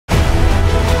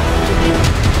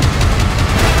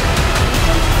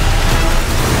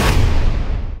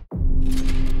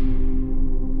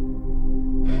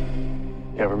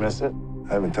miss it?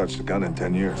 I haven't touched a gun in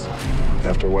 10 years.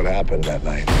 After what happened that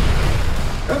night.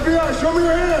 FBI, show me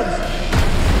your hands!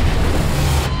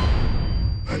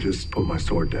 I just put my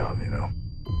sword down, you know.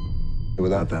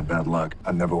 Without that bad luck,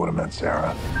 I never would have met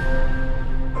Sarah.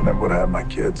 I never would have had my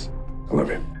kids. I love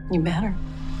you. You better.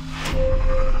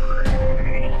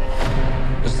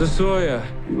 Mr. Sawyer,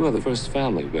 you are the first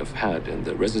family we've had in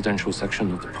the residential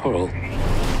section of the Pearl.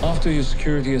 After your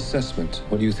security assessment,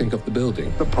 what do you think of the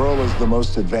building? The Pearl is the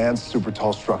most advanced, super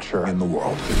tall structure in the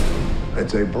world.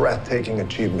 It's a breathtaking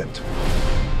achievement.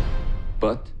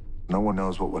 But No one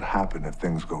knows what would happen if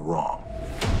things go wrong.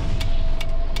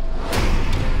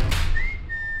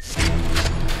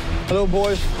 Hello,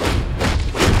 boys.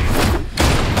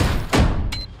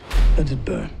 Let it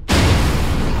burn.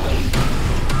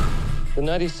 the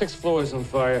 96th floor is on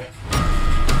fire.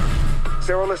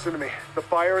 Sarah, listen to me. The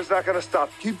fire is not gonna stop.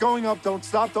 Keep going up. Don't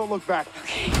stop. Don't look back.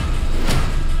 Okay.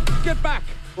 Get back!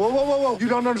 Whoa, whoa, whoa, whoa. You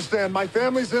don't understand. My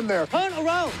family's in there. Turn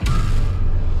around!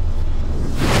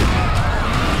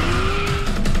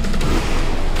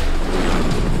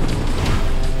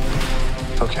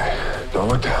 Okay, don't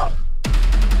look down.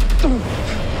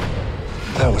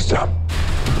 That was dumb.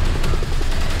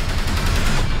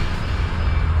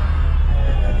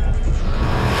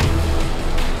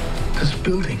 This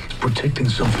building is protecting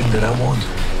something that I want.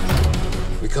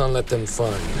 We can't let them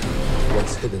find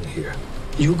what's hidden here.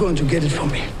 You're going to get it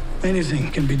from me.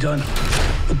 Anything can be done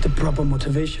with the proper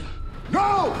motivation.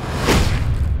 No!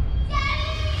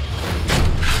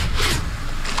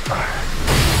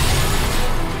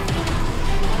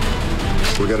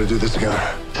 We gotta do this together.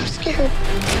 I'm scared.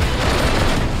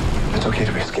 It's okay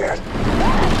to be scared.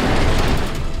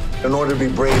 In order to be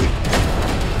brave,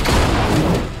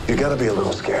 you gotta be a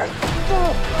little scared.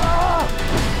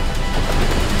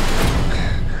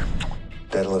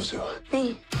 Dad loves you.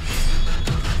 Hey.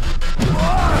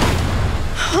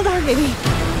 Hold on, baby.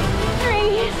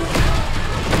 3,